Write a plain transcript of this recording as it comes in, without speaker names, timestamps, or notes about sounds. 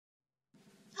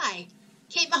Hi,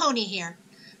 Kate Mahoney here.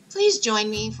 Please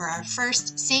join me for our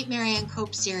first St. Marianne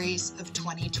Cope series of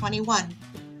 2021,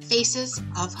 Faces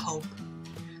of Hope.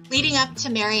 Leading up to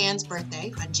Marianne's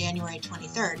birthday on January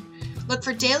 23rd, look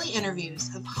for daily interviews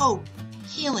of hope,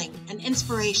 healing, and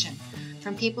inspiration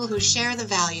from people who share the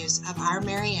values of our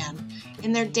Marianne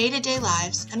in their day-to-day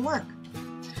lives and work.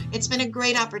 It's been a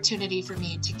great opportunity for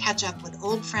me to catch up with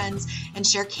old friends and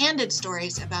share candid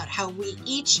stories about how we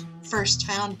each first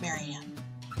found Marianne.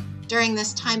 During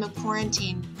this time of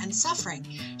quarantine and suffering,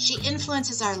 she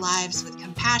influences our lives with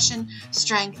compassion,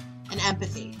 strength, and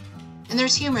empathy. And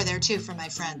there's humor there too for my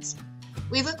friends.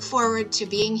 We look forward to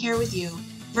being here with you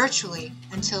virtually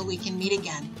until we can meet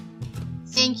again.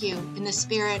 Thank you in the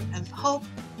spirit of hope,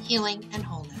 healing, and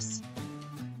wholeness.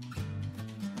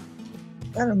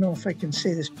 I don't know if I can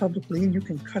say this publicly, and you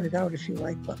can cut it out if you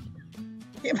like, but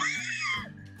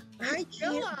I can't.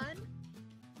 Go on.